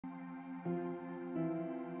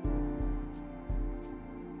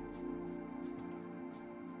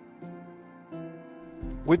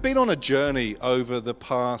We've been on a journey over the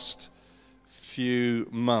past few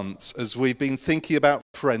months as we've been thinking about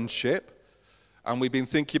friendship, and we've been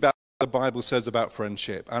thinking about what the Bible says about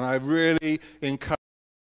friendship. And I really encourage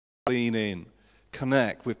you to lean in,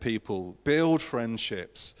 connect with people, build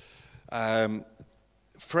friendships.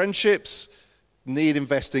 Friendships need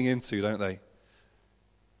investing into, don't they?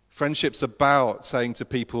 Friendship's about saying to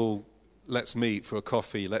people, let's meet for a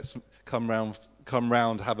coffee, let's come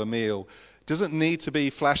round, have a meal. It doesn't need to be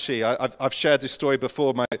flashy. I've shared this story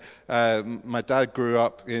before. My dad grew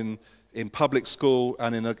up in public school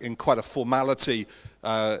and in quite a formality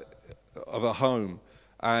of a home.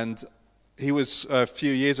 And he was, a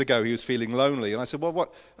few years ago, he was feeling lonely. And I said, well,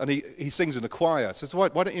 what? And he sings in a choir. I said, why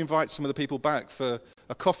don't you invite some of the people back for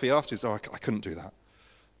a coffee afterwards? Oh, I couldn't do that.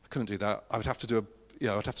 I couldn't do that. I would have to do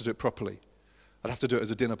I'd have to do it properly. I'd have to do it as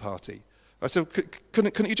a dinner party. I said,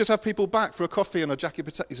 couldn't you just have people back for a coffee and a jacket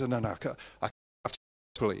potato? He said, no, I have to do it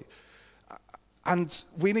properly. And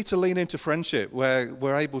we need to lean into friendship where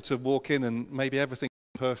we're able to walk in and maybe everything's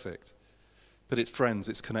perfect. But it's friends,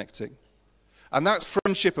 it's connecting. And that's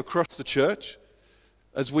friendship across the church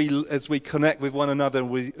as we connect with one another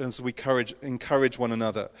and as we encourage one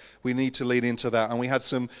another. We need to lean into that. And we had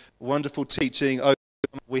some wonderful teaching.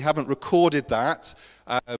 We haven't recorded that,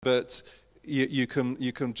 but you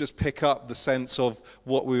can just pick up the sense of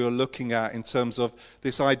what we were looking at in terms of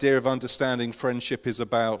this idea of understanding friendship is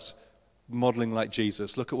about modeling like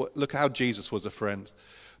Jesus. Look how Jesus was a friend.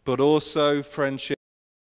 But also friendship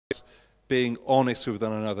is being honest with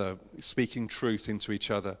one another, speaking truth into each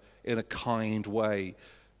other in a kind way.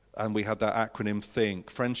 And we had that acronym THINK.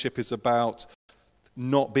 Friendship is about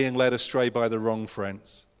not being led astray by the wrong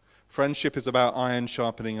friends. Friendship is about iron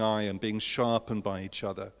sharpening iron, being sharpened by each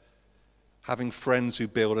other, having friends who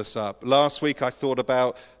build us up. Last week I thought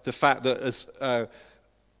about the fact that as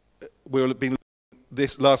we've been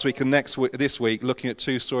last week and this week looking at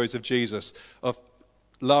two stories of Jesus.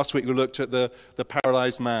 Last week we looked at the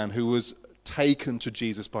paralyzed man who was taken to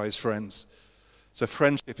Jesus by his friends. So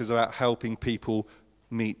friendship is about helping people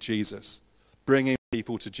meet Jesus, bringing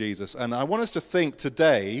people to Jesus. And I want us to think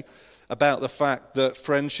today about the fact that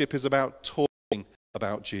friendship is about talking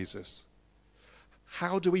about Jesus.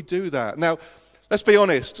 How do we do that? Now, let's be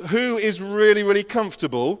honest. Who is really, really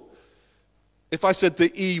comfortable if I said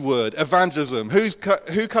the E word, evangelism? Who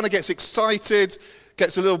kind of gets excited,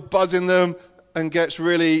 gets a little buzz in them, and gets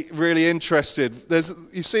really, really interested?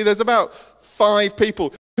 There's about 5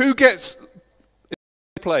 people. Who gets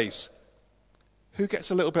in place? Who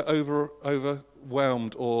gets a little bit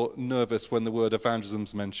overwhelmed or nervous when the word evangelism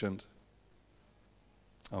is mentioned?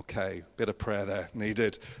 Okay, bit of prayer there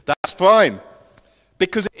needed. That's fine,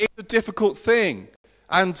 because it's a difficult thing,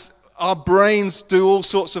 and our brains do all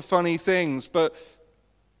sorts of funny things, but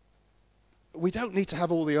we don't need to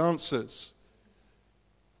have all the answers.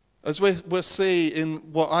 As we'll see in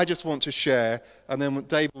what I just want to share, and then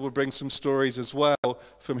David will bring some stories as well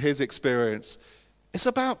from his experience. It's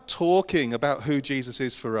about talking about who Jesus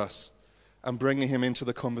is for us and bringing him into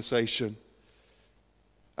the conversation.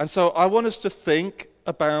 And so I want us to think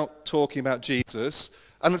about talking about Jesus.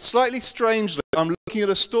 And slightly strangely, I'm looking at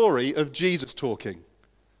a story of Jesus talking.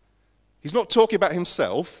 He's not talking about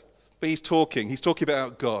himself, but he's talking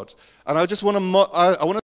about God. And I just want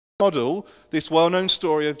to model this well-known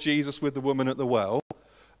story of Jesus with the woman at the well.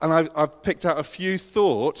 And I've picked out a few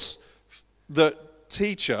thoughts that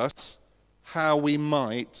teach us how we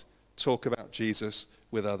might talk about Jesus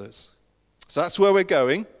with others. So that's where we're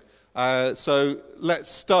going. So let's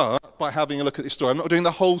start by having a look at this story. I'm not doing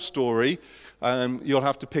the whole story. You'll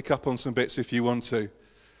have to pick up on some bits if you want to.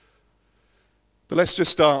 But let's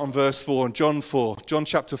just start on verse 4, John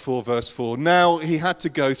chapter 4, verse 4. Now he had to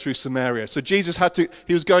go through Samaria. So Jesus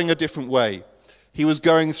he was going a different way. He was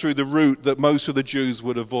going through the route that most of the Jews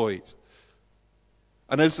would avoid.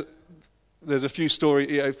 And there's a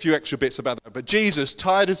few extra bits about that. But Jesus,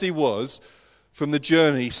 tired as he was from the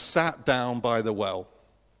journey, sat down by the well.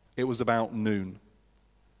 It was about noon.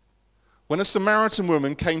 When a Samaritan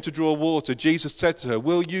woman came to draw water, Jesus said to her,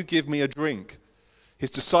 "Will you give me a drink?" His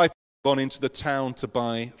disciples had gone into the town to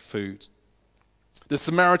buy food. The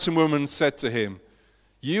Samaritan woman said to him,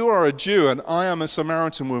 "You are a Jew and I am a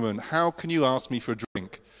Samaritan woman. How can you ask me for a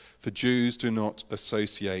drink?" For Jews do not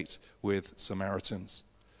associate with Samaritans.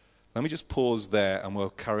 Let me just pause there and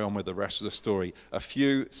we'll carry on with the rest of the story. A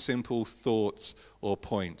few simple thoughts or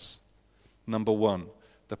points. Number 1,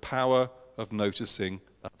 the power of noticing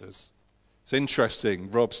others. It's interesting,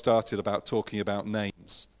 Rob started about talking about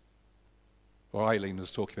names. Or Eileen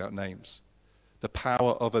was talking about names. The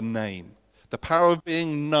power of a name. The power of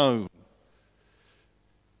being known.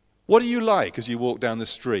 What are you like as you walk down the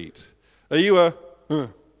street? Are you a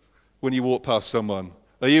when you walk past someone?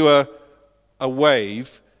 Are you a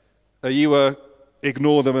wave? Are you a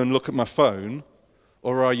ignore them and look at my phone?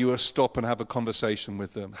 Or are you a stop and have a conversation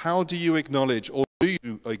with them? How do you acknowledge, or do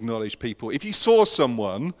you acknowledge people? If you saw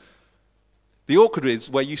someone, the awkward is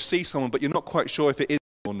where you see someone but you're not quite sure if it is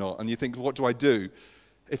or not, and you think, what do I do?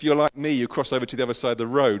 If you're like me, you cross over to the other side of the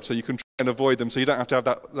road so you can try and avoid them, so you don't have to have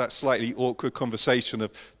that slightly awkward conversation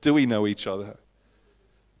of, do we know each other?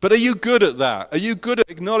 But are you good at that? Are you good at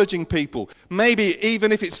acknowledging people? Maybe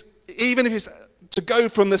even if it's to go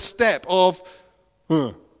from the step of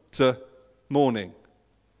to morning.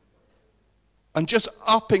 And just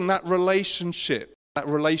upping that relationship, that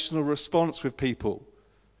relational response with people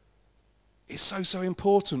is so, so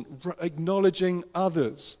important. Acknowledging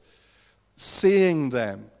others, seeing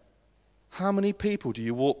them. How many people do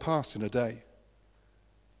you walk past in a day?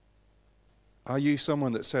 Are you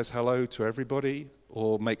someone that says hello to everybody,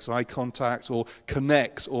 or makes eye contact, or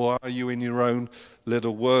connects, or are you in your own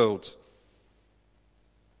little world?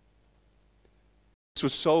 This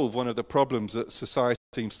would solve one of the problems that society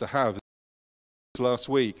seems to have. Last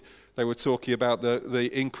week, they were talking about the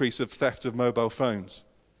increase of theft of mobile phones,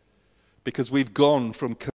 because we've gone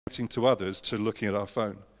from connecting to others to looking at our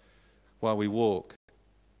phone while we walk.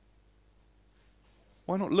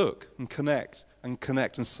 Why not look and connect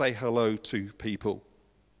and say hello to people?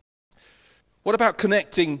 What about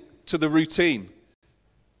connecting to the routine?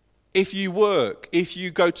 If you work, if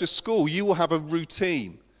you go to school, you will have a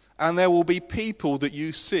routine, and there will be people that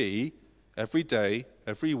you see every day,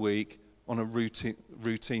 every week, on a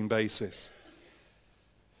routine basis.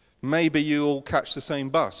 Maybe you all catch the same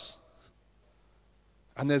bus,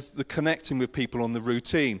 and there's the connecting with people on the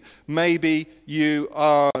routine. Maybe you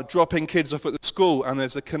are dropping kids off at the school, and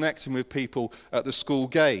there's the connecting with people at the school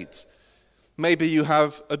gate. Maybe you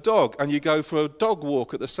have a dog, and you go for a dog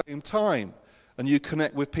walk at the same time, and you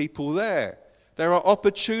connect with people there. There are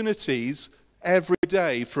opportunities every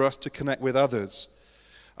day for us to connect with others.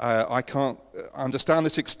 I can't understand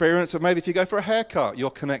this experience, but maybe if you go for a haircut, you're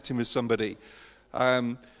connecting with somebody.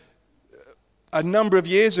 A number of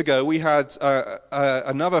years ago, we had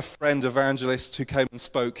another friend evangelist who came and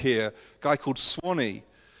spoke here, a guy called Swanee.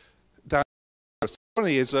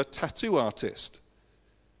 Swanee is a tattoo artist,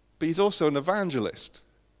 but he's also an evangelist.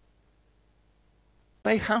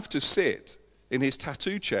 They have to sit in his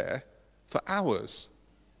tattoo chair for hours,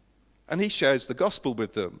 and he shares the gospel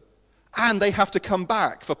with them. And they have to come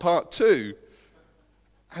back for part 2.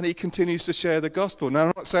 And he continues to share the gospel. Now,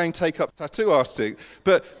 I'm not saying take up tattoo arting,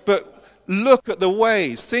 but look at the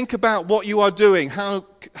ways. Think about what you are doing,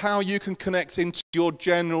 how you can connect into your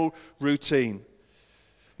general routine.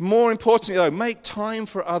 More importantly, though, make time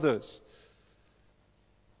for others.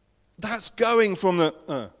 That's going from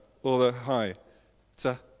the or the hi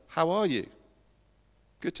to how are you?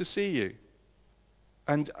 Good to see you.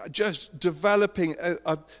 And just developing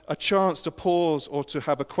a chance to pause or to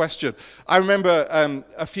have a question. I remember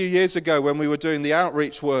a few years ago when we were doing the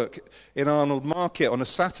outreach work in Arnold Market on a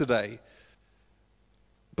Saturday.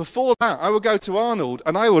 Before that, I would go to Arnold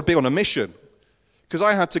and I would be on a mission, because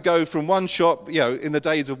I had to go from one shop, in the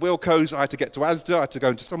days of Wilko's, I had to get to Asda, I had to go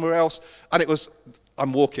into somewhere else, and it was,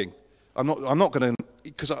 I'm walking. I'm not going to,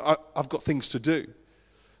 because I've got things to do.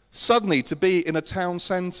 Suddenly, to be in a town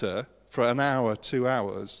centre for an hour, 2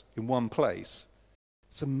 hours in one place,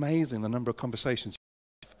 it's amazing the number of conversations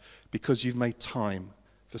you have because you've made time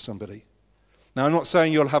for somebody. Now, I'm not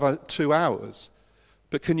saying you'll have 2 hours,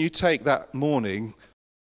 but can you take that morning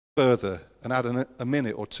further and add a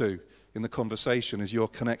minute or two in the conversation as you're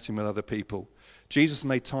connecting with other people? Jesus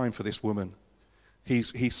made time for this woman.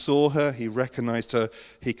 He saw her, he recognized her,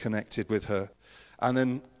 he connected with her. And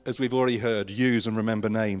then, as we've already heard, use and remember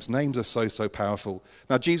names. Names are so, so powerful.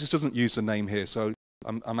 Now, Jesus doesn't use the name here, so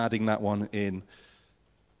I'm adding that one in.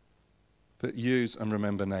 But use and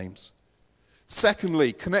remember names.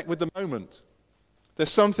 Secondly, connect with the moment.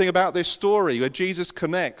 There's something about this story where Jesus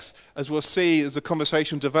connects, as we'll see as the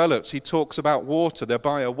conversation develops. He talks about water. They're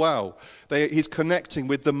by a well. He's connecting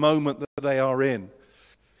with the moment that they are in.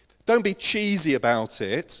 Don't be cheesy about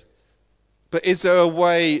it. But is there a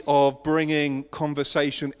way of bringing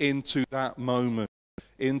conversation into that moment,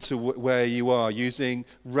 into where you are, using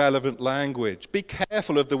relevant language? Be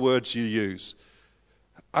careful of the words you use.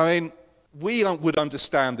 I mean, we would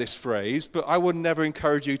understand this phrase, but I would never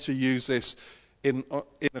encourage you to use this in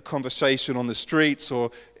a conversation on the streets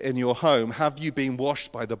or in your home. Have you been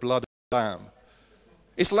washed by the blood of the Lamb?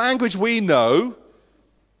 It's language we know,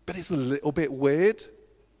 but it's a little bit weird.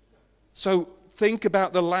 So think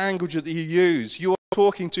about the language that you use. You are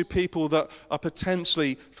talking to people that are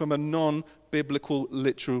potentially from a non-biblical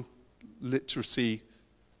literacy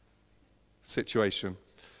situation.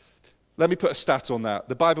 Let me put a stat on that.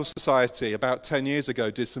 The Bible Society, about 10 years ago,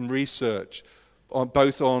 did some research on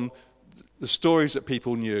both on the stories that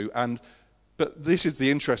people knew, but this is the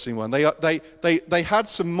interesting one. They had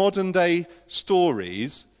some modern-day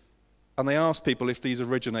stories, and they asked people if these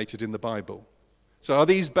originated in the Bible. So are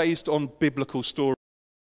these based on biblical stories?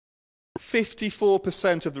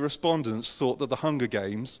 54% of the respondents thought that the Hunger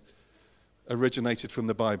Games originated from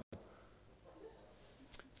the Bible.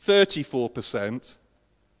 34%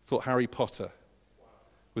 thought Harry Potter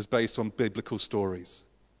was based on biblical stories.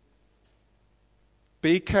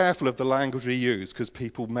 Be careful of the language we use, because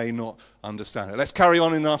people may not understand it. Let's carry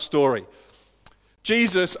on in our story.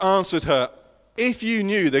 Jesus answered her, "If you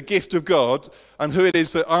knew the gift of God and who it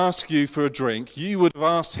is that asks you for a drink, you would have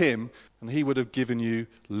asked him, and he would have given you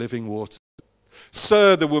living water."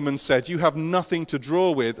 "Sir," the woman said, "you have nothing to draw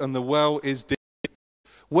with, and the well is deep.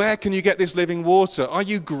 Where can you get this living water? Are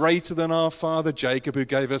you greater than our father Jacob, who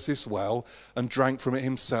gave us this well and drank from it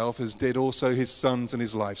himself, as did also his sons and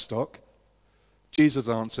his livestock?" Jesus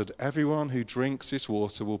answered, "Everyone who drinks this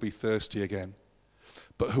water will be thirsty again.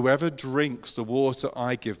 But whoever drinks the water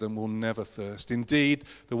I give them will never thirst. Indeed,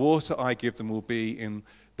 the water I give them will be in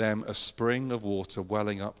them a spring of water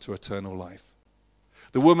welling up to eternal life."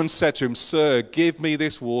 The woman said to him, "Sir, give me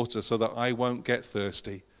this water so that I won't get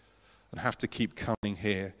thirsty and have to keep coming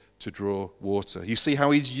here to draw water." You see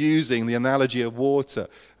how he's using the analogy of water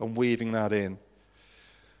and weaving that in.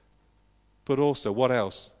 But also, what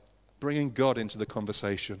else? Bringing God into the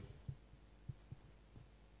conversation.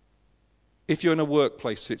 If you're in a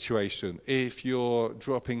workplace situation, if you're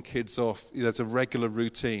dropping kids off, there's a regular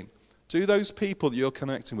routine. Do those people that you're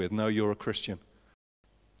connecting with know you're a Christian?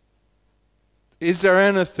 Is there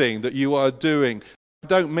anything that you are doing? I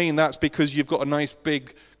don't mean that's because you've got a nice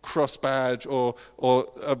big cross badge or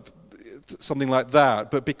something like that,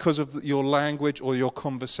 but because of your language or your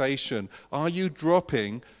conversation. Are you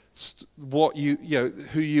dropping what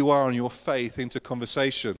who you are and your faith into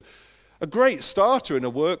conversation? A great starter in a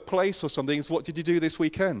workplace or something is, "What did you do this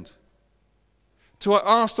weekend?" To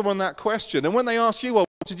ask someone that question. And when they ask you, "Well,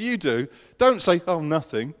 what did you do?" don't say, "Oh,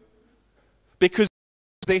 nothing." Because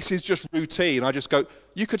this is just routine. I just go,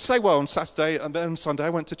 you could say, "Well, on Saturday and then Sunday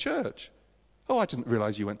I went to church." "Oh, I didn't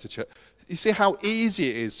realize you went to church." You see how easy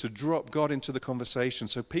it is to drop God into the conversation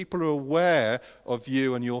so people are aware of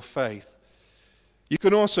you and your faith. You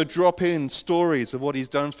can also drop in stories of what he's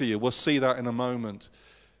done for you. We'll see that in a moment.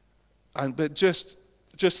 But just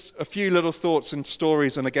a few little thoughts and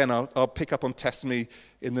stories, and again, I'll pick up on testimony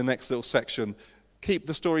in the next little section. Keep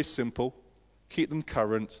the stories simple, keep them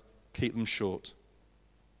current, keep them short.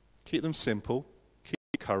 Keep them simple, keep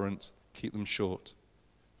them current, keep them short.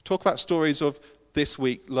 Talk about stories of this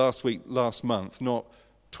week, last month, not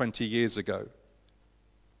 20 years ago.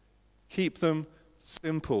 Keep them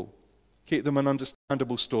simple. Keep them an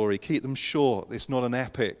understandable story. Keep them short. It's not an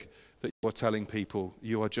epic that you are telling people.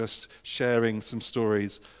 You are just sharing some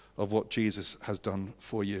stories of what Jesus has done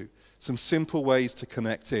for you. Some simple ways to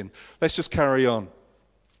connect in. Let's just carry on.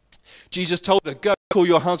 Jesus told her, "Go call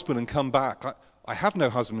your husband and come back." I have no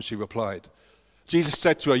husband, she replied. Jesus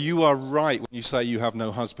said to her, "You are right when you say you have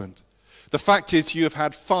no husband. The fact is you have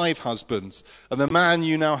had 5 husbands, and the man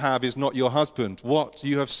you now have is not your husband. What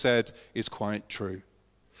you have said is quite true."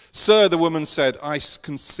 "Sir," the woman said, "I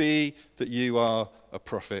can see that you are a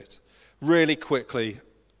prophet." Really quickly,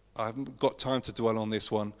 I haven't got time to dwell on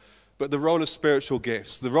this one, but the role of spiritual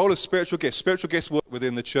gifts. The role of spiritual gifts work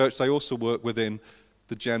within the church. They also work within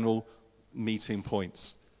the general meeting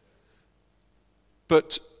points.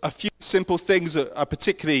 But a few simple things that are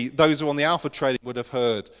particularly those who are on the Alpha training would have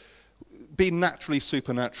heard. Be naturally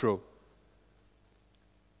supernatural.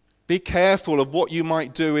 Be careful of what you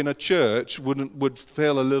might do in a church would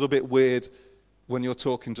feel a little bit weird when you're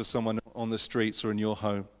talking to someone on the streets or in your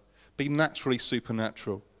home. Be naturally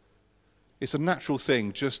supernatural. It's a natural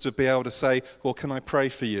thing just to be able to say, "Well, can I pray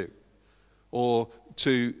for you?" Or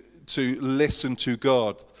to listen to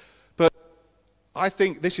God. But I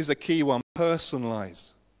think this is a key one.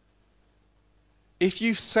 Personalize. If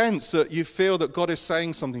you sense that you feel that God is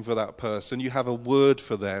saying something for that person, you have a word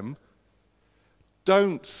for them,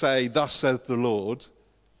 don't say, "Thus saith the Lord,"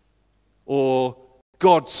 or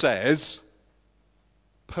 "God says."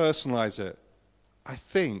 Personalize it. I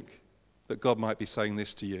think that God might be saying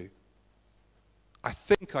this to you. I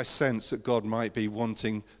think I sense that God might be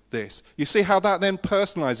wanting this. You see how that then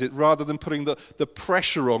personalizes it rather than putting the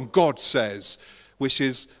pressure on "God says," which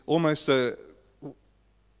is almost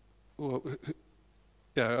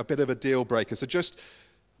a bit of a deal breaker. So just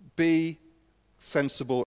be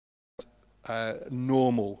sensible,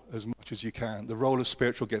 normal as much as you can. The role of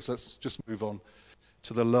spiritual gifts. Let's just move on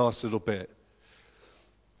to the last little bit.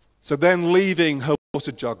 So then, leaving her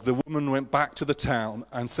water jug, the woman went back to the town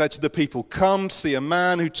and said to the people, "Come see a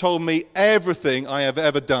man who told me everything I have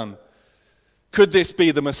ever done. Could this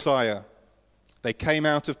be the Messiah?" They came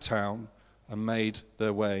out of town and made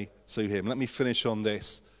their way to him. Let me finish on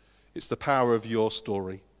this. It's the power of your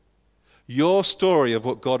story. Your story of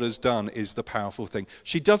what God has done is the powerful thing.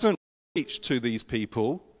 She doesn't preach to these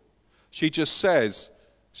people. She just says,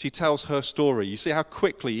 she tells her story. You see how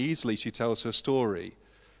quickly, easily she tells her story.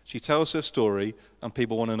 She tells her story and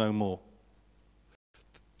people want to know more.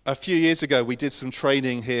 A few years ago, we did some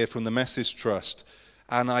training here from the Message Trust,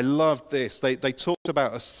 and I loved this. They talked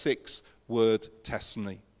about a 6-word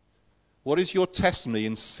testimony. What is your testimony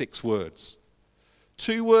in 6 words?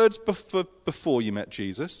 2 words before you met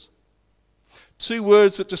Jesus, 2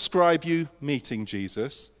 words that describe you meeting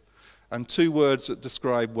Jesus, and 2 words that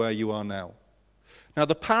describe where you are now. Now,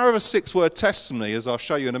 the power of a 6-word testimony, as I'll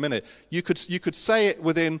show you in a minute, you could say it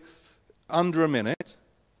within under a minute,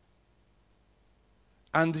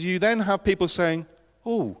 and you then have people saying,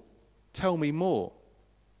 "Oh, tell me more,"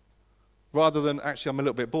 rather than, "Actually, I'm a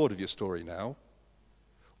little bit bored of your story now."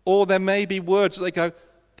 Or there may be words that they go,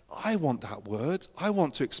 "I want that word. I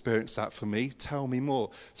want to experience that for me. Tell me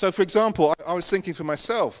more." So, for example, I was thinking for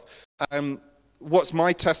myself, what's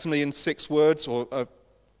my testimony in 6 words or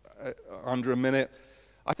under a minute?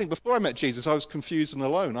 I think before I met Jesus, I was confused and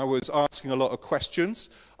alone. I was asking a lot of questions.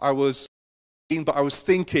 I was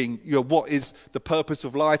thinking, what is the purpose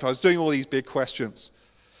of life? I was doing all these big questions.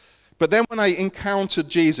 But then when I encountered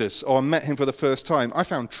Jesus or met him for the first time, I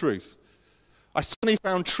found truth. I suddenly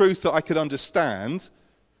found truth that I could understand,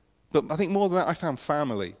 but I think more than that, I found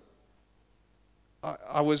family.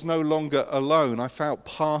 I was no longer alone. I felt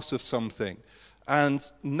part of something. And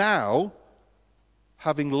now,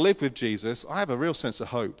 having lived with Jesus, I have a real sense of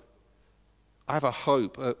hope. I have a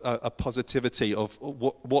hope, a positivity of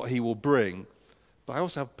what he will bring. But I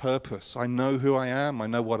also have purpose. I know who I am. I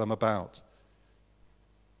know what I'm about.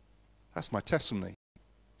 That's my testimony.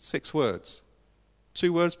 6 words.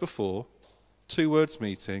 2 words before, 2 words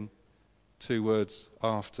meeting, 2 words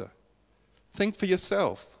after. Think for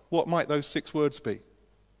yourself. What might those 6 words be?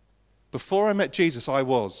 Before I met Jesus, I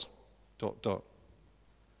was ...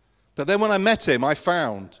 But then when I met him, I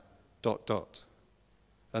found ...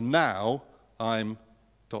 And now I'm ...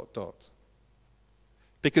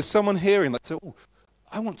 Because someone hearing that said, "Oh,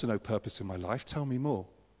 I want to know purpose in my life. Tell me more."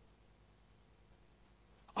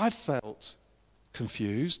 I felt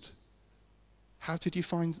confused. How did you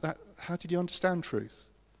find that? How did you understand truth?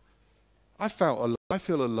 I feel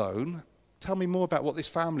alone. Tell me more about what this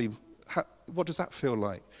family, what does that feel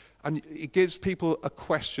like? And it gives people a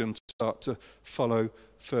question to start to follow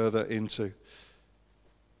further into.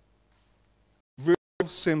 Real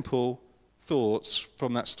simple thoughts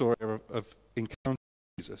from that story of encountering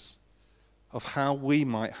Jesus, of how we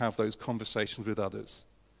might have those conversations with others.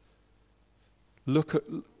 Look at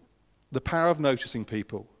the power of noticing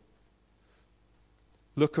people.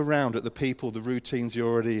 Look around at the people, the routines you're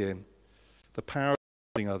already in. The power of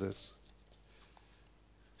knowing others.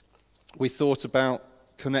 We thought about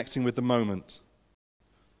connecting with the moment,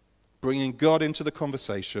 bringing God into the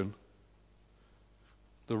conversation,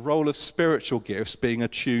 the role of spiritual gifts, being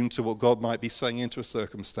attuned to what God might be saying into a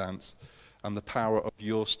circumstance, and the power of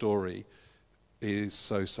your story is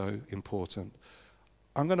so, so important.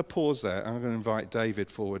 I'm going to pause there. I'm going to invite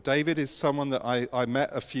David forward. David is someone that I met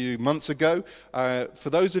a few months ago. For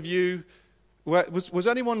those of you, was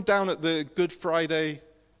anyone down at the Good Friday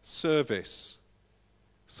service?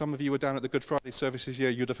 Some of you were down at the Good Friday services. Yeah,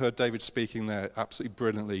 you'd have heard David speaking there absolutely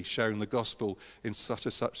brilliantly, sharing the gospel in such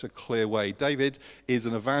a clear way. David is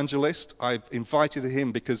an evangelist. I've invited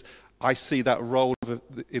him because I see that role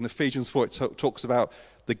in Ephesians 4. It talks about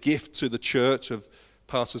the gift to the church of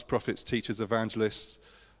pastors, prophets, teachers, evangelists.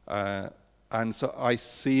 And so I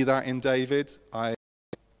see that in David. I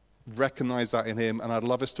recognize that in him, and I'd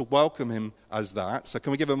love us to welcome him as that. So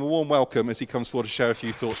can we give him a warm welcome as he comes forward to share a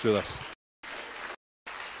few thoughts with us?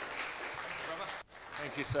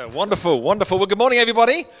 Thank you, sir. Wonderful, wonderful. Well, good morning,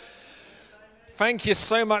 everybody. Thank you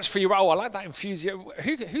so much for your... Oh, I like that enthusiasm.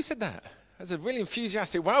 Who said that? That's a really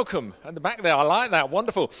enthusiastic welcome at the back there. I like that.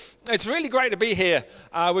 Wonderful. It's really great to be here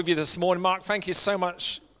with you this morning. Mark, thank you so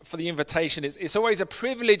much for the invitation. It's always a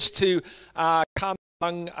privilege to come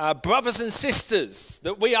among brothers and sisters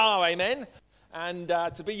that we are, amen? and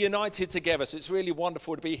to be united together. So it's really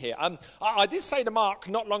wonderful to be here. I did say to Mark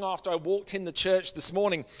not long after I walked in the church this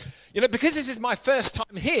morning, because this is my first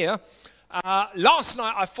time here, last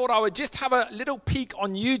night I thought I would just have a little peek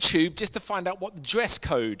on YouTube just to find out what the dress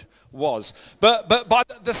code was. But by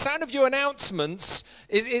the sound of your announcements,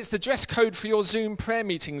 it's the dress code for your Zoom prayer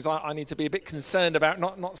meetings I need to be a bit concerned about,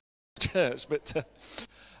 not church, but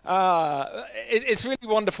it's really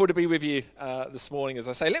wonderful to be with you this morning, as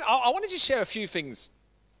I say. I wanted to share a few things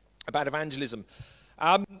about evangelism.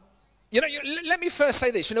 Let me first say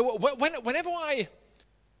this. Whenever I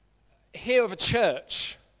hear of a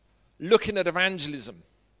church looking at evangelism,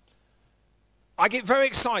 I get very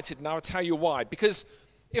excited, and I'll tell you why. Because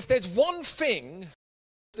if there's one thing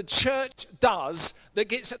the church does that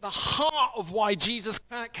gets at the heart of why Jesus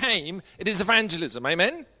came, it is evangelism.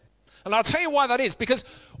 Amen? And I'll tell you why that is. Because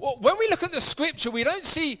when we look at the scripture, we don't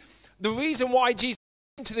see the reason why Jesus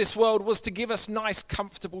came into this world was to give us nice,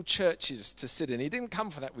 comfortable churches to sit in. He didn't come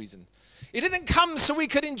for that reason. He didn't come so we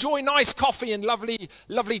could enjoy nice coffee and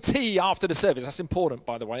lovely tea after the service. That's important,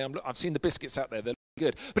 by the way. I've seen the biscuits out there. They're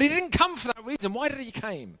good. But he didn't come for that reason. Why did he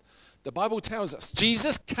come? The Bible tells us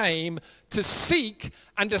Jesus came to seek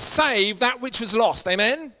and to save that which was lost.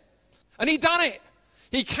 Amen? And he done it.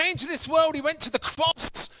 He came to this world. He went to the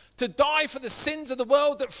cross to die for the sins of the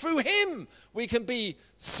world, that through him we can be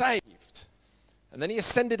saved. And then he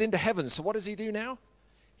ascended into heaven. So what does he do now?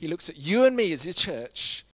 He looks at you and me as his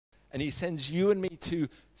church, and he sends you and me to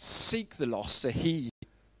seek the lost so he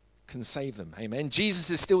can save them. Amen.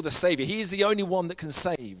 Jesus is still the Savior. He is the only one that can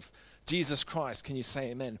save. Jesus Christ. Can you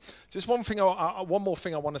say amen? Just one more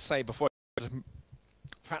thing I want to say before I go to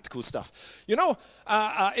practical stuff.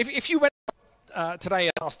 If you went today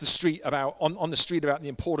and asked the street on the street about the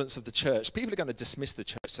importance of the church, people are going to dismiss the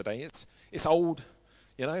church today. It's old,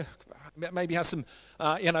 maybe has some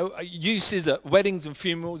uses at weddings and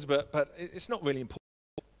funerals, but it's not really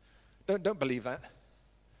important. Don't believe that.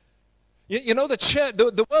 The church,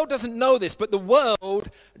 the world doesn't know this, but the world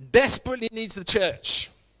desperately needs the church.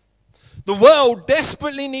 The world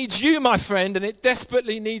desperately needs you, my friend, and it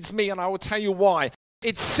desperately needs me, and I will tell you why.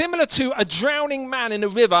 It's similar to a drowning man in a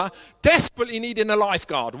river desperately needing a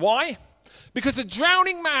lifeguard. Why? Because a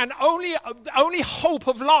drowning man, only hope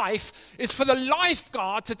of life is for the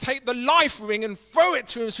lifeguard to take the life ring and throw it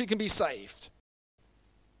to him so he can be saved.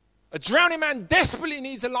 A drowning man desperately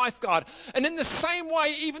needs a lifeguard. And in the same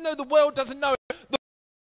way, even though the world doesn't know it, the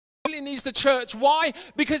world really needs the church. Why?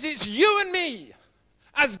 Because it's you and me,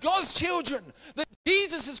 as God's children, that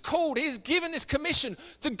Jesus has called. He has given this commission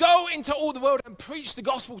to go into all the world and preach the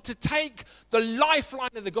gospel, to take the lifeline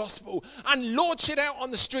of the gospel and launch it out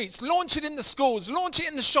on the streets, launch it in the schools, launch it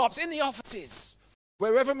in the shops, in the offices,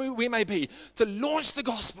 wherever we may be, to launch the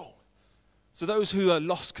gospel so those who are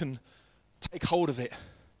lost can take hold of it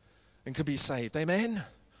and can be saved. Amen?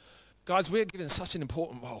 Guys, we're given such an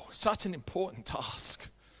important role, such an important task.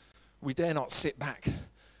 We dare not sit back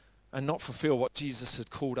and not fulfill what Jesus had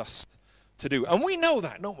called us to do. And we know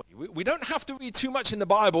that, don't we? We don't have to read too much in the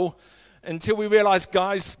Bible until we realize,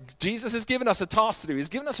 guys, Jesus has given us a task to do. He's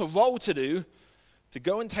given us a role to do, to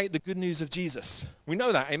go and take the good news of Jesus. We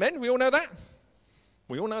know that, amen? We all know that?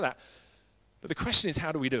 We all know that. But the question is,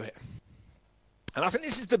 how do we do it? And I think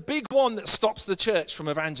this is the big one that stops the church from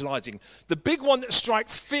evangelizing. The big one that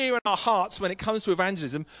strikes fear in our hearts when it comes to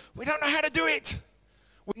evangelism. We don't know how to do it.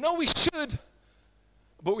 We know we should,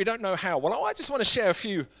 but we don't know how. Well, I just want to share a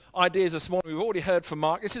few ideas this morning. We've already heard from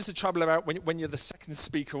Mark. This is the trouble about when you're the second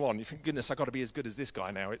speaker on. You think, goodness, I've got to be as good as this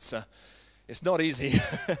guy now. It's not easy.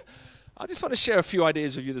 I just want to share a few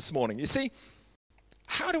ideas with you this morning. You see,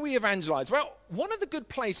 how do we evangelize? Well, one of the good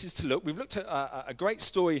places to look, we've looked at a great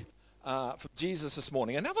story from Jesus this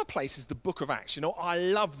morning. Another place is the book of Acts. I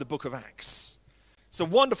love the book of Acts. It's a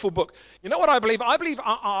wonderful book. You know what I believe? I believe,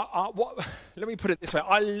 let me put it this way.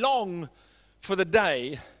 I long for the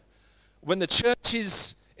day when the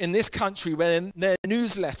churches in this country, when their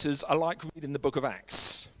newsletters are like reading the book of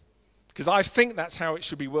Acts. Because I think that's how it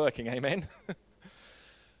should be working, amen?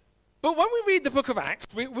 But when we read the book of Acts,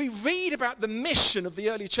 we read about the mission of the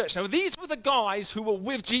early church. Now, these were the guys who were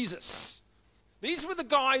with Jesus. These were the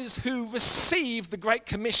guys who received the Great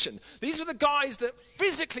Commission. These were the guys that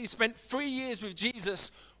physically spent 3 years with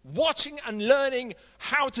Jesus, watching and learning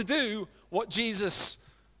how to do what Jesus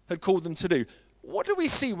had called them to do. What do we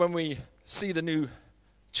see when we see the new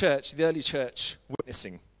church, the early church,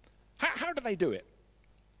 witnessing? How do they do it?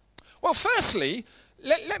 Well, firstly,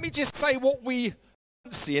 let me just say what we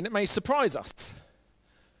don't see, and it may surprise us.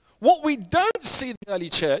 What we don't see the early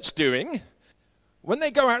church doing, when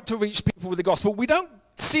they go out to reach people with the gospel, we don't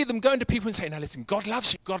see them going to people and saying, now listen, God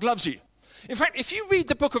loves you, God loves you. In fact, if you read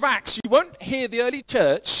the book of Acts, you won't hear the early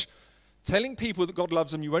church telling people that God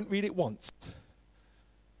loves them. You won't read it once.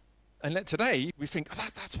 And let today, we think, oh,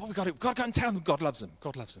 that's what we've got to do. We've got to go and tell them God loves them.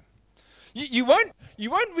 God loves them. You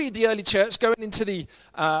won't read the early church going into the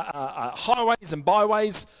highways and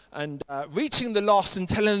byways and reaching the lost and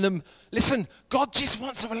telling them, listen, God just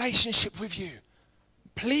wants a relationship with you.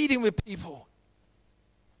 Pleading with people.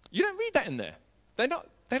 You don't read that in there. They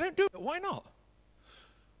don't do it. Why not?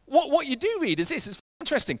 What you do read is this. It's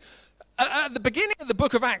interesting. At the beginning of the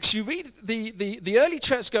book of Acts, you read the early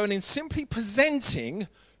church going in simply presenting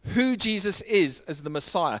who Jesus is as the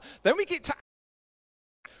Messiah. Then we get to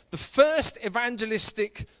the first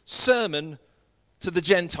evangelistic sermon to the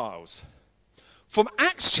Gentiles. From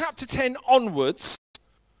Acts chapter 10 onwards,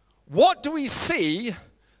 what do we see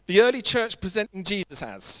the early church presenting Jesus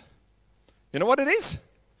as? You know what it is?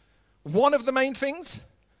 One of the main things?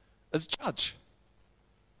 As judge.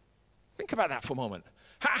 Think about that for a moment.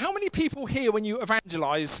 How many people here, when you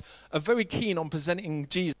evangelize, are very keen on presenting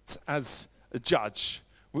Jesus as a judge?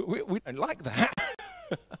 We don't like that.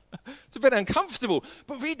 It's a bit uncomfortable.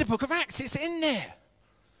 But read the book of Acts. It's in there.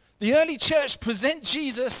 The early church present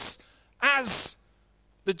Jesus as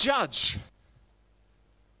the judge.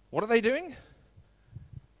 What are they doing?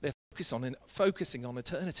 They're focusing on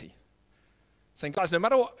eternity. Saying, guys, no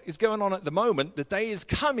matter what is going on at the moment, the day is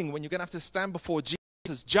coming when you're going to have to stand before Jesus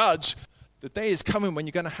as judge. The day is coming when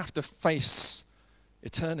you're going to have to face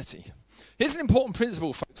eternity. Here's an important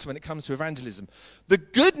principle, folks, when it comes to evangelism. The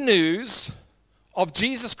good news of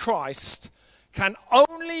Jesus Christ can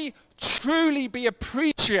only truly be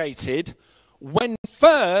appreciated when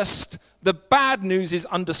first the bad news is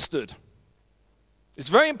understood. It's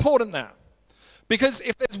very important that. Because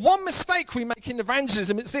if there's one mistake we make in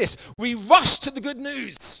evangelism, it's this. We rush to the good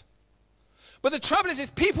news. But the trouble is,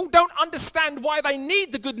 if people don't understand why they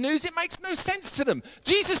need the good news, it makes no sense to them.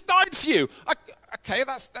 Jesus died for you. Okay,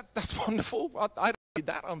 that's wonderful. I don't need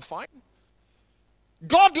that. I'm fine.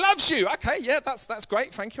 God loves you. Okay, yeah, that's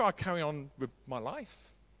great. Thank you. I'll carry on with my life.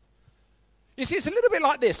 You see, it's a little bit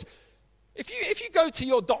like this. If you go to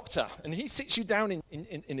your doctor and he sits you down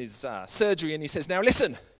in his surgery and he says, now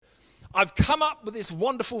listen, I've come up with this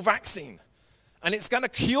wonderful vaccine. And it's going to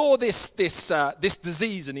cure this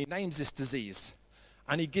disease, and he names this disease.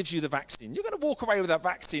 And he gives you the vaccine. You're going to walk away with that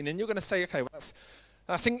vaccine, and you're going to say, okay, well,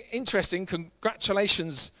 that's interesting.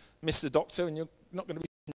 Congratulations, Mr. Doctor, and you're not going to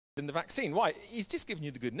be in the vaccine. Why? He's just giving you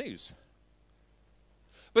the good news.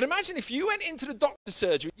 But imagine if you went into the doctor's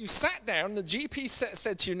surgery, you sat down, and the GP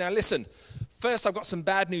said to you, now listen, first I've got some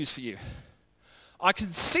bad news for you. I can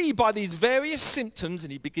see by these various symptoms,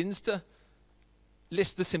 and he begins to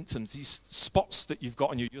list the symptoms, these spots that you've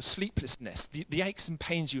got on you, your sleeplessness, the aches and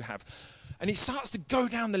pains you have. And he starts to go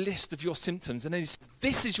down the list of your symptoms, and then he says,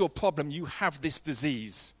 this is your problem, you have this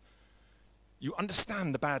disease. You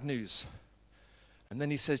understand the bad news. And then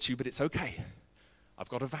he says to you, but it's okay, I've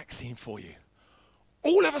got a vaccine for you.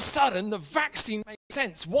 All of a sudden, the vaccine makes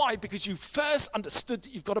sense. Why? Because you first understood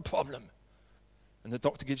that you've got a problem. And the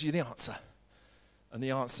doctor gives you the answer. And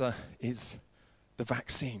the answer is the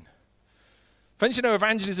vaccine. Friends, you know,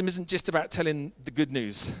 evangelism isn't just about telling the good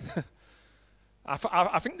news.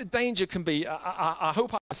 I think the danger can be, I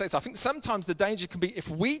hope I say this, I think sometimes the danger can be if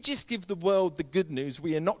we just give the world the good news,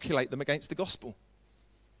 we inoculate them against the gospel.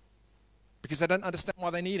 Because they don't understand why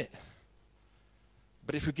they need it.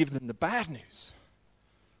 But if we give them the bad news,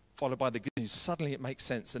 followed by the good news, suddenly it makes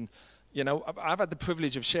sense. And, you know, I've had the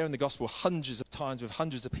privilege of sharing the gospel hundreds of times with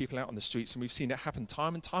hundreds of people out on the streets, and we've seen it happen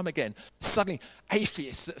time and time again. Suddenly,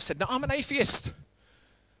 atheists that have said, no, I'm an atheist.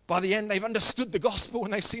 By the end, they've understood the gospel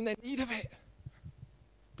and they've seen their need of it.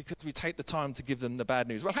 Because we take the time to give them the bad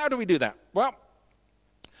news. Well, how do we do that? Well,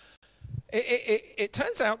 it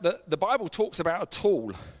turns out that the Bible talks about a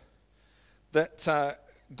tool that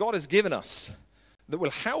God has given us that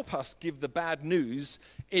will help us give the bad news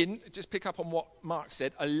in, just pick up on what Mark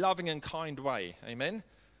said, a loving and kind way. Amen?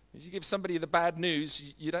 As you give somebody the bad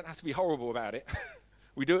news, you don't have to be horrible about it.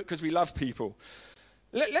 We do it because we love people.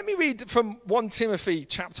 Let me read from 1 Timothy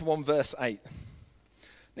chapter 1, verse 8.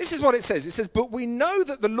 This is what it says. It says, but we know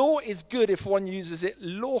that the law is good if one uses it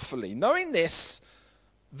lawfully. Knowing this,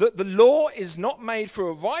 that the law is not made for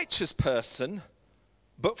a righteous person,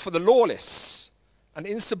 but for the lawless and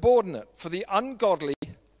insubordinate, for the ungodly,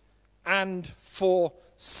 and for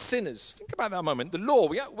sinners. Think about that a moment. The law,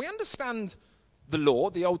 we understand the law,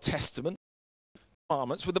 the Old Testament,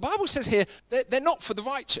 commandments. Well, the Bible says here, they're not for the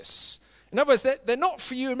righteous. In other words, they're not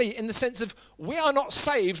for you and me in the sense of we are not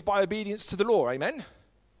saved by obedience to the law, amen?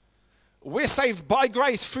 We're saved by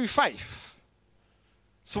grace through faith.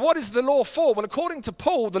 So what is the law for? Well, according to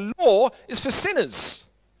Paul, the law is for sinners.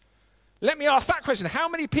 Let me ask that question. How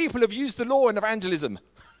many people have used the law in evangelism?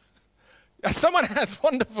 Someone has.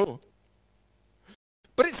 Wonderful.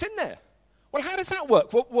 But it's in there. Well, how does that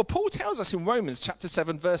work? Well, Paul tells us in Romans chapter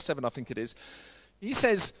 7, verse 7, I think it is. He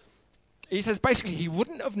says basically he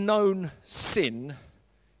wouldn't have known sin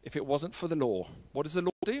if it wasn't for the law. What does the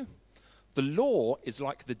law do? The law is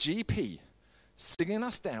like the GP sitting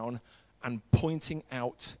us down and pointing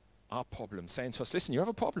out our problem, saying to us, listen, you have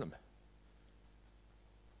a problem.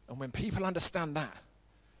 And when people understand that,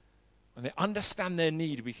 when they understand their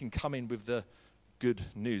need, we can come in with the good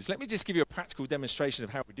news. Let me just give you a practical demonstration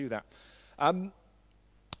of how we do that. When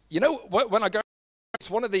I go,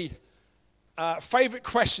 it's one of the favorite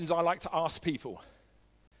questions I like to ask people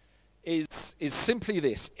is simply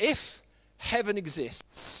this. If heaven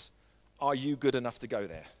exists, are you good enough to go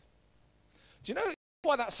there? Do you know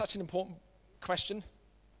why that's such an important question?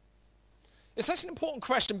 It's such an important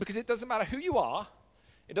question because it doesn't matter who you are.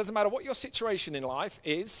 It doesn't matter what your situation in life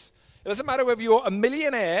is. It doesn't matter whether you're a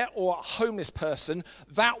millionaire or a homeless person.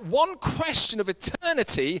 That one question of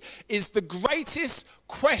eternity is the greatest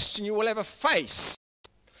question you will ever face.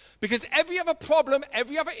 Because every other problem,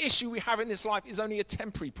 every other issue we have in this life is only a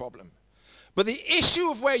temporary problem. But the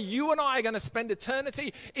issue of where you and I are going to spend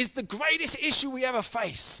eternity is the greatest issue we ever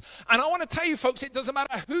face. And I want to tell you, folks, it doesn't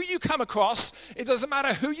matter who you come across. It doesn't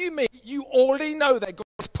matter who you meet. You already know they've got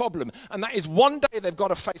this problem. And that is one day they've got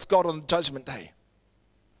to face God on Judgment Day.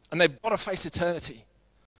 And they've got to face eternity.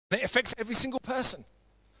 And it affects every single person.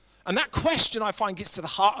 And that question, I find, gets to the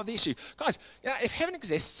heart of the issue. Guys, if heaven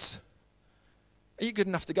exists, are you good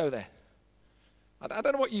enough to go there? I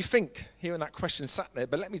don't know what you think hearing that question sat there,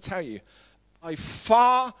 but let me tell you, by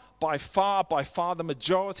far, the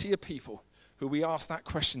majority of people who we ask that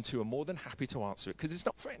question to are more than happy to answer it because it's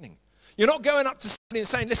not threatening. You're not going up to somebody and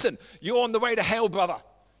saying, listen, you're on the way to hell, brother.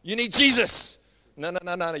 You need Jesus. No.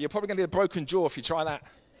 You're probably going to get a broken jaw if you try that.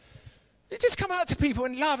 You just come out to people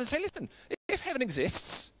in love and say, listen, if heaven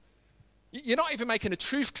exists, you're not even making a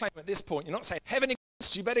truth claim at this point. You're not saying, heaven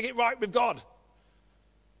exists, you better get right with God.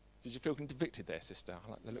 Did you feel convicted there, sister?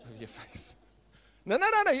 I like the look of your face. No,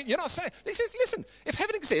 you're not saying. Listen, if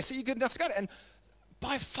heaven exists, are you good enough to go there? And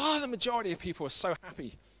by far the majority of people are so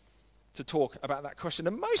happy to talk about that question.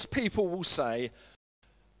 And most people will say,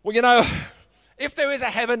 well, if there is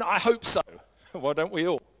a heaven, I hope so. Well, don't we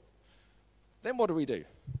all? Then what do?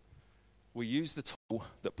 We use the tool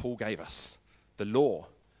that Paul gave us, the law,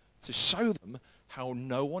 to show them how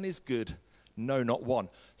no one is good, no, not one.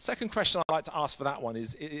 Second question I'd like to ask for that one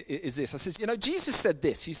is this. I says, Jesus said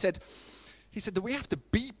this. He said that we have to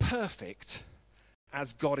be perfect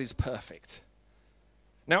as God is perfect.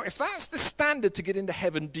 Now, if that's the standard to get into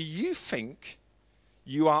heaven, do you think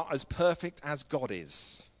you are as perfect as God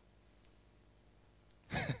is?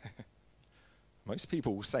 Most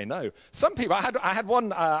people will say no. Some people, I had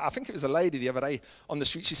one, I think it was a lady the other day on the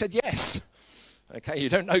street, she said yes. Okay, you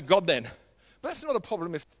don't know God then. But that's not a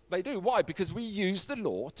problem if they do. Why? Because we use the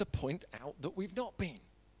law to point out that we've not been.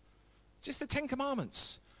 Just the 10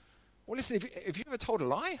 Commandments. Well, listen, if you ever told a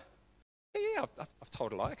lie, yeah, I've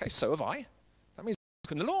told a lie. Okay, so have I. That means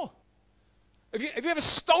you're breaking the law. Have you ever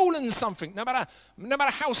stolen something, no matter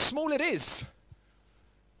how small it is?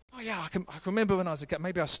 Oh yeah, I can remember when I was a kid,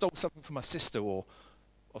 maybe I stole something from my sister or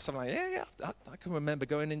something like that. Yeah, I can remember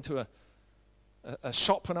going into a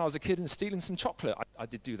shop when I was a kid and stealing some chocolate. I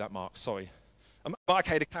did do that, Mark, sorry. I'm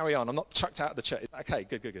okay to carry on. I'm not chucked out of the church. Okay,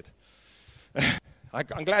 good.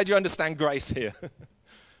 I'm glad you understand grace here.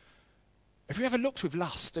 If you ever looked with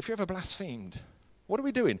lust, if you ever blasphemed, what are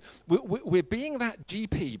we doing? We're being that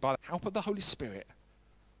GP by the help of the Holy Spirit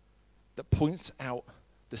that points out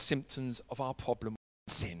the symptoms of our problem,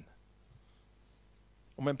 sin.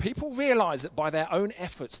 And when people realize that by their own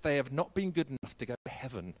efforts they have not been good enough to go to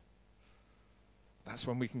heaven, that's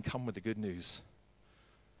when we can come with the good news.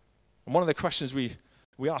 And one of the questions we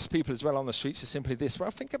ask people as well on the streets is simply this.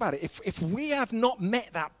 Well, think about it. If we have not met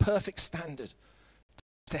that perfect standard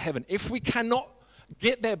to heaven, if we cannot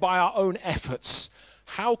get there by our own efforts,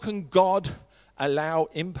 how can God allow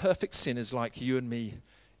imperfect sinners like you and me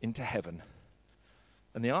into heaven?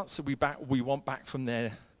 And the answer we want back from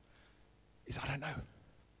there is, I don't know.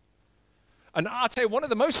 And I'll tell you, one of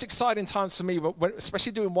the most exciting times for me,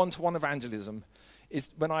 especially doing one-to-one evangelism, is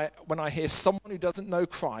when I hear someone who doesn't know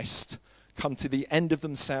Christ come to the end of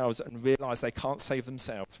themselves and realize they can't save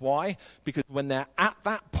themselves. Why? Because when they're at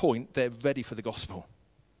that point, they're ready for the gospel.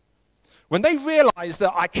 When they realize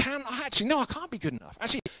that I can't be good enough.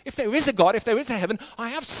 Actually, if there is a God, if there is a heaven, I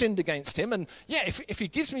have sinned against him. And yeah, if he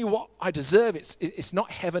gives me what I deserve, it's not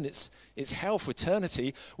heaven, it's hell for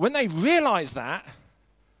eternity. When they realize that,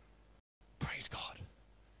 praise God.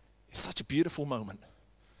 It's such a beautiful moment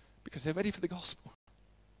because they're ready for the gospel.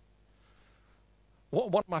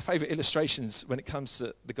 One of my favorite illustrations when it comes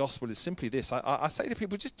to the gospel is simply this. I say to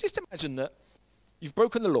people, just imagine that you've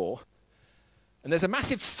broken the law, and there's a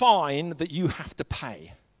massive fine that you have to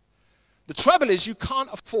pay. The trouble is you can't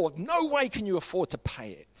afford, no way can you afford to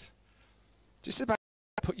pay it. Just about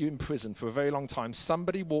to put you in prison for a very long time.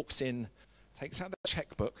 Somebody walks in, takes out the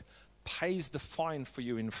checkbook, pays the fine for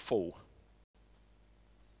you in full.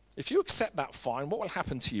 If you accept that fine, what will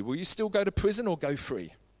happen to you? Will you still go to prison or go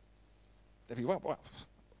free? They'll be, well,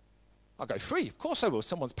 I'll go free. Of course I will.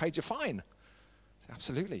 Someone's paid your fine.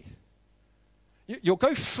 Absolutely. You'll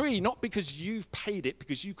go free not because you've paid it,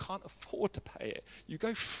 because you can't afford to pay it. You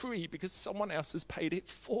go free because someone else has paid it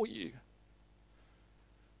for you.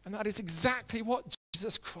 And that is exactly what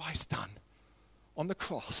Jesus Christ done on the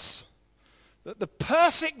cross. That the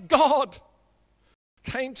perfect God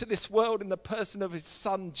came to this world in the person of his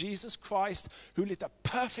Son, Jesus Christ, who lived a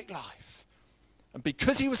perfect life. And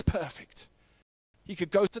because he was perfect, he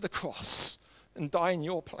could go to the cross and die in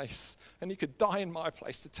your place, and he could die in my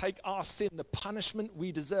place to take our sin, the punishment we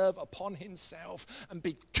deserve, upon himself. And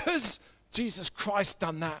because Jesus Christ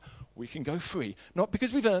done that, we can go free. Not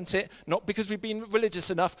because we've earned it, not because we've been religious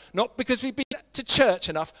enough, not because we've been to church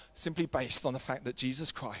enough, simply based on the fact that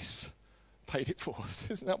Jesus Christ paid it for us.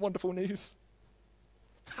 Isn't that wonderful news?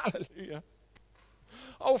 Hallelujah.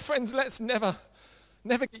 Oh, friends, let's never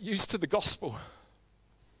get used to the gospel.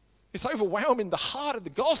 It's overwhelming, the heart of the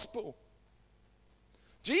gospel.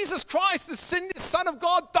 Jesus Christ, the sinless Son of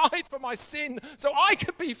God, died for my sin so I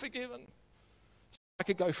could be forgiven, so I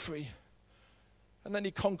could go free. And then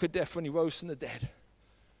he conquered death when he rose from the dead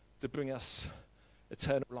to bring us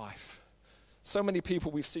eternal life. So many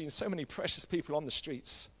people we've seen, so many precious people on the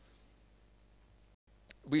streets.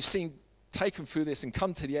 We've seen taken through this and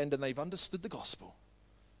come to the end, and they've understood the gospel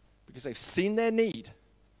because they've seen their need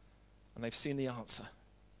and they've seen the answer.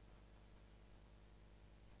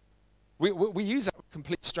 We use that with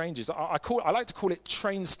complete strangers. I like to call it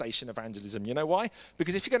train station evangelism. You know why?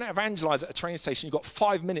 Because if you're going to evangelize at a train station, you've got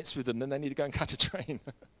 5 minutes with them, then they need to go and catch a train.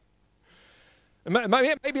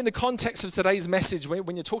 Maybe in the context of today's message,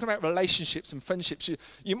 when you're talking about relationships and friendships,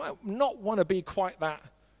 you might not want to be quite that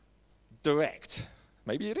direct.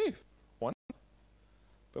 Maybe you do,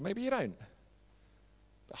 but maybe you don't.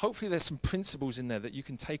 But hopefully there's some principles in there that you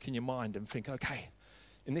can take in your mind and think, okay,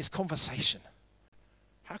 in this conversation,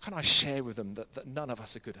 how can I share with them that none of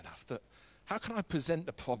us are good enough? How can I present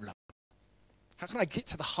the problem? How can I get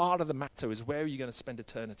to the heart of the matter, is where are you going to spend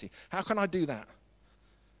eternity? How can I do that?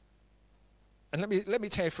 And let me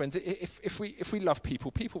tell you, friends, if we love people,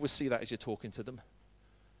 people will see that as you're talking to them.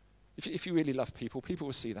 If you really love people, people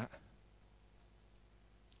will see that.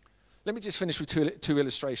 Let me just finish with two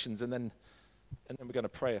illustrations, and then we're going to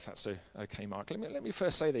pray, if that's okay, Mark. Let me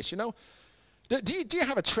first say this. You know, do you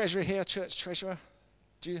have a treasurer here, church treasurer?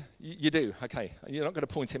 You do? Okay. You're not going to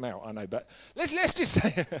point him out, I know, but let's just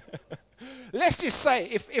say,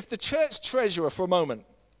 if the church treasurer for a moment,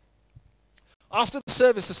 after the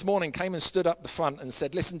service this morning, came and stood up the front and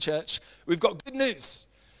said, listen, church, we've got good news.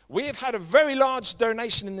 We have had a very large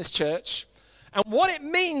donation in this church, and what it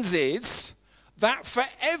means is that for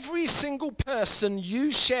every single person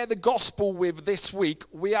you share the gospel with this week,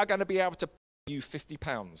 we are going to be able to pay you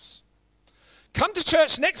 £50. Come to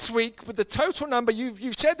church next week with the total number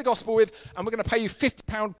you've shared the gospel with, and we're going to pay you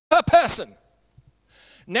 £50 per person.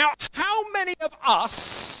 Now, how many of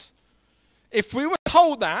us, if we were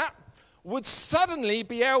told that, would suddenly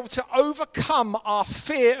be able to overcome our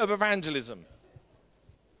fear of evangelism?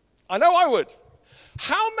 I know I would.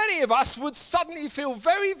 How many of us would suddenly feel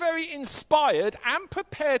very, very inspired and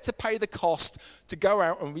prepared to pay the cost to go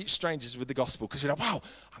out and reach strangers with the gospel? Because we're like, wow,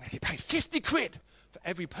 I'm going to get paid 50 quid for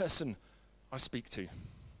every person I speak to.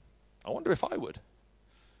 I wonder if I would.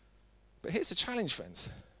 But here's the challenge, friends.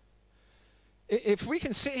 If we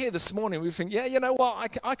can sit here this morning, we think, yeah, you know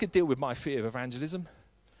what, I could deal with my fear of evangelism.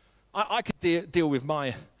 I could deal with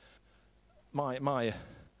my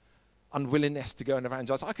unwillingness to go and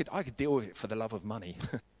evangelize. I could deal with it for the love of money.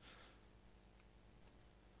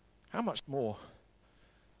 How much more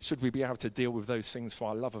should we be able to deal with those things for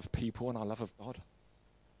our love of people and our love of God?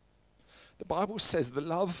 The Bible says the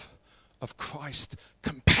love of Christ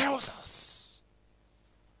compels us.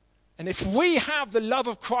 And if we have the love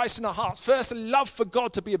of Christ in our hearts, first, a love for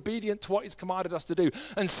God to be obedient to what he's commanded us to do,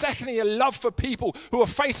 and secondly, a love for people who are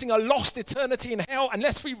facing a lost eternity in hell,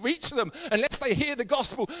 unless we reach them, unless they hear the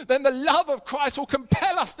gospel, then the love of Christ will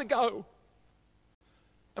compel us to go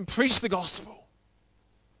and preach the gospel.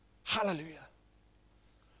 Hallelujah.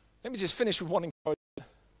 Let me just finish with one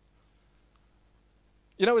encouragement.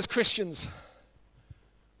 You know, as Christians,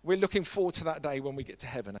 we're looking forward to that day when we get to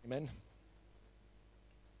heaven. Amen.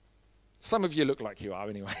 Some of you look like you are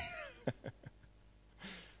anyway.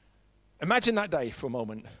 Imagine that day for a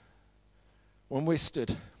moment when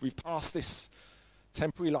we've passed this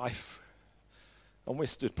temporary life, and we're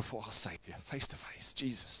stood before our Savior, face to face,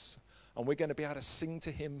 Jesus. And we're going to be able to sing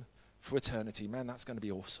to him for eternity. Man, that's going to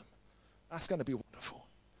be awesome. That's going to be wonderful.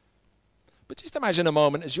 But just imagine a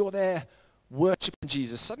moment as you're there worshiping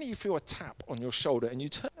Jesus, suddenly you feel a tap on your shoulder, and you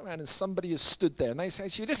turn around and somebody has stood there, and they say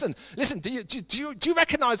to you, listen, do you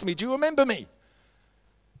recognize me? Do you remember me?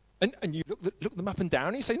 And you look them up and down,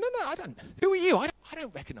 and you say, no, I don't. Who are you? I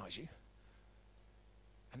don't recognize you.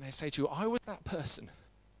 And they say to you, I was that person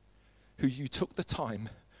who you took the time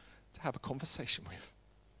to have a conversation with.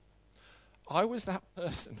 I was that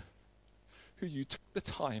person who you took the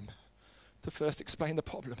time to first explain the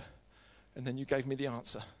problem, and then you gave me the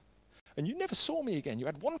answer. And you never saw me again. You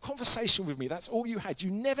had one conversation with me. That's all you had.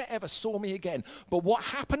 You never, ever saw me again. But what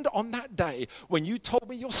happened on that day when you told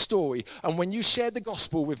me your story and when you shared the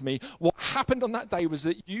gospel with me, what happened on that day was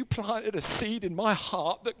that you planted a seed in my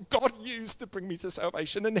heart that God used to bring me to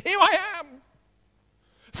salvation. And here I am,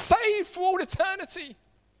 saved for all eternity,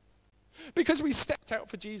 because we stepped out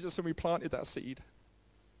for Jesus and we planted that seed.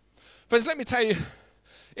 Friends, let me tell you,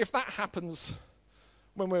 if that happens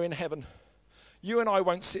when we're in heaven, you and I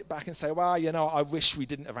won't sit back and say, well, you know, I wish we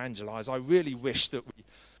didn't evangelize. I really wish that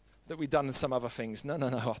we'd done some other things. No.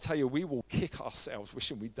 I'll tell you, we will kick ourselves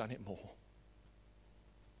wishing we'd done it more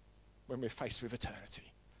when we're faced with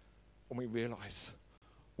eternity, when we realize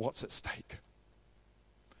what's at stake.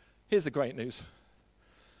 Here's the great news.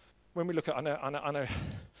 When we look at, I don't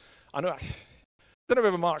know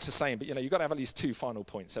whether Mark's the same, but, you know, you've got to have at least 2 final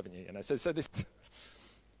points, haven't you? So this,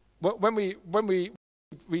 when we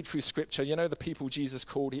read through Scripture, you know the people Jesus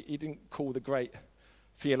called, he didn't call the great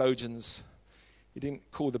theologians. He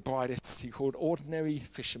didn't call the brightest. He called ordinary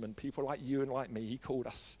fishermen, people like you and like me. He called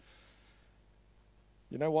us.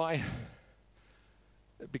 You know why?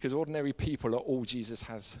 Because ordinary people are all Jesus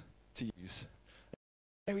has to use.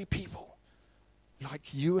 Ordinary people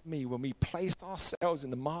like you and me, when we placed ourselves in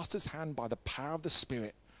the Master's hand by the power of the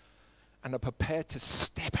Spirit and are prepared to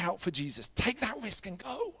step out for Jesus, take that risk and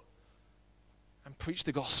go and preach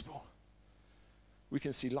the gospel, we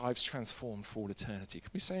can see lives transformed for all eternity. Can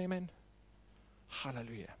we say amen?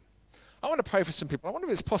 Hallelujah. I want to pray for some people. I wonder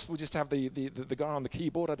if it's possible just to have the guy on the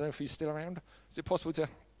keyboard. I don't know if he's still around. Is it possible to...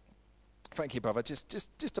 Thank you, brother. Just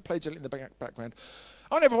to play gently in the background.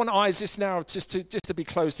 I want everyone's eyes just now just to be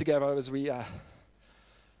closed together as we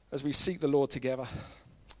seek the Lord together.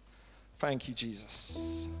 Thank you,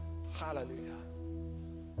 Jesus. Hallelujah.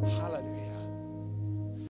 Hallelujah.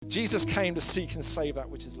 Jesus came to seek and save that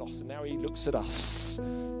which is lost, and now he looks at us.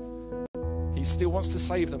 He still wants to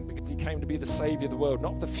save them because he came to be the Savior of the world.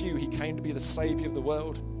 Not the few, he came to be the Savior of the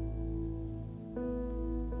world.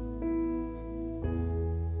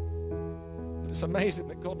 But it's amazing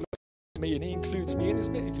that God looks at me and he includes me in his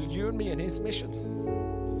mission, you and me in his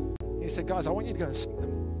mission. He said, guys, I want you to go and sing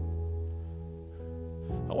them.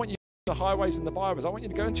 I want you to go to the highways and the byways. I want you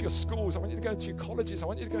to go into your schools. I want you to go into your colleges. I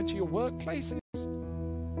want you to go into your workplaces.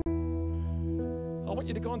 I want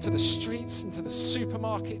you to go onto the streets and to the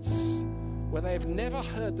supermarkets where they have never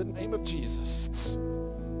heard the name of Jesus.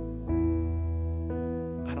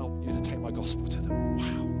 And I want you to take my gospel to them.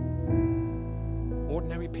 Wow.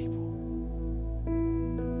 Ordinary people.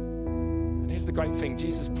 And here's the great thing.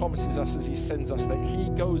 Jesus promises us as he sends us that he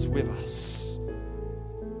goes with us.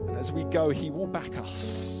 And as we go, he will back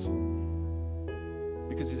us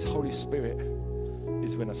because his Holy Spirit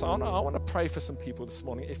is with us. I want to pray for some people this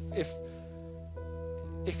morning.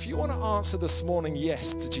 If you want to answer this morning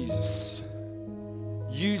yes to Jesus,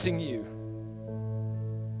 using you,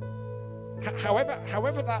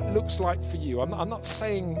 however that looks like for you, I'm not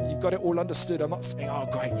saying you've got it all understood. I'm not saying, oh,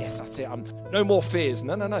 great, yes, that's it. No more fears.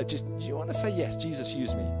 No. Just, do you want to say, yes, Jesus,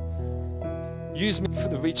 use me. Use me for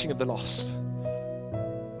the reaching of the lost.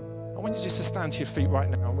 I want you just to stand to your feet right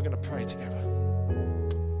now, and we're going to pray together.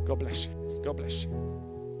 God bless you. God bless you.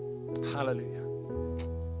 Hallelujah.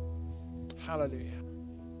 Hallelujah.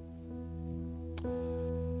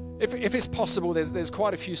 If it's possible, there's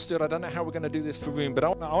quite a few stood. I don't know how we're going to do this for room, but I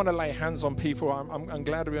want to lay hands on people. I'm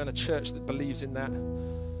glad we're in a church that believes in that.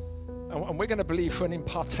 And we're going to believe for an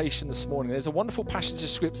impartation this morning. There's a wonderful passage of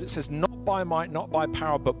scripture that says, not by might, not by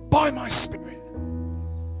power, but by my Spirit.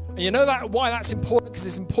 And you know why that's important? Because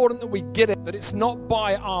it's important that we get it, that it's not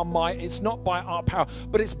by our might, it's not by our power,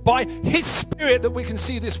 but it's by His Spirit that we can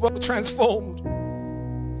see this world transformed.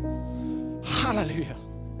 Hallelujah.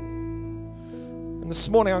 And this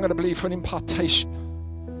morning I'm going to believe for an impartation.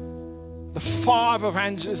 The fire of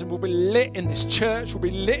evangelism will be lit in this church, will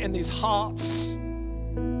be lit in these hearts.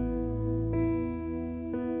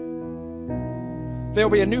 There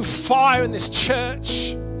will be a new fire in this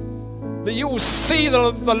church, that you will see the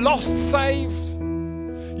lost saved.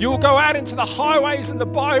 You will go out into the highways and the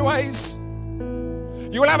byways.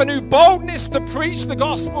 You will have a new boldness to preach the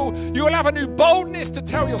gospel. You will have a new boldness to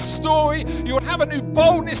tell your story. You will have a new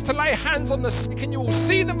boldness to lay hands on the sick, and you will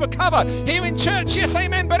see them recover here in church, yes,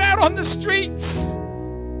 amen, but out on the streets.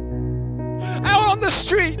 Out on the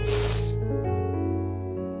streets.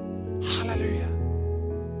 Hallelujah.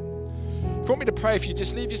 If you want me to pray for you,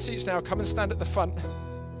 just leave your seats now. Come and stand at the front.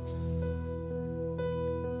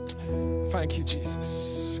 Thank you,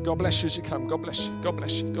 Jesus. God bless you as you come. God bless you. God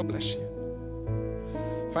bless you. God bless you.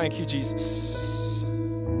 Thank you, Jesus.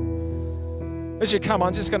 As you come,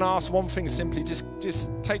 I'm just going to ask one thing simply. Just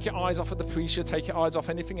take your eyes off of the preacher, take your eyes off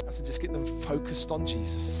anything else, and just get them focused on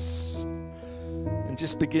Jesus. And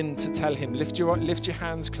just begin to tell Him, lift your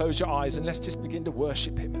hands, close your eyes, and let's just begin to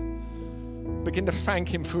worship Him. Begin to thank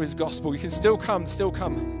Him for His gospel. You can still come.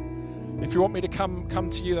 If you want me to come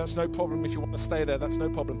to you, that's no problem. If you want to stay there, that's no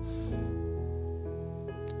problem.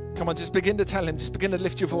 Come on, just begin to tell Him. Just begin to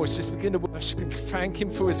lift your voice. Just begin to worship Him. Thank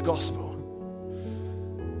Him for His gospel.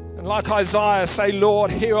 And like Isaiah, say,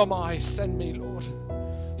 Lord, here am I. Send me, Lord.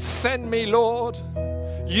 Send me, Lord.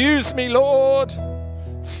 Use me, Lord.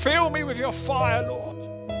 Fill me with your fire, Lord.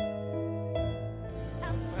 May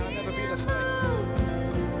I never be the same.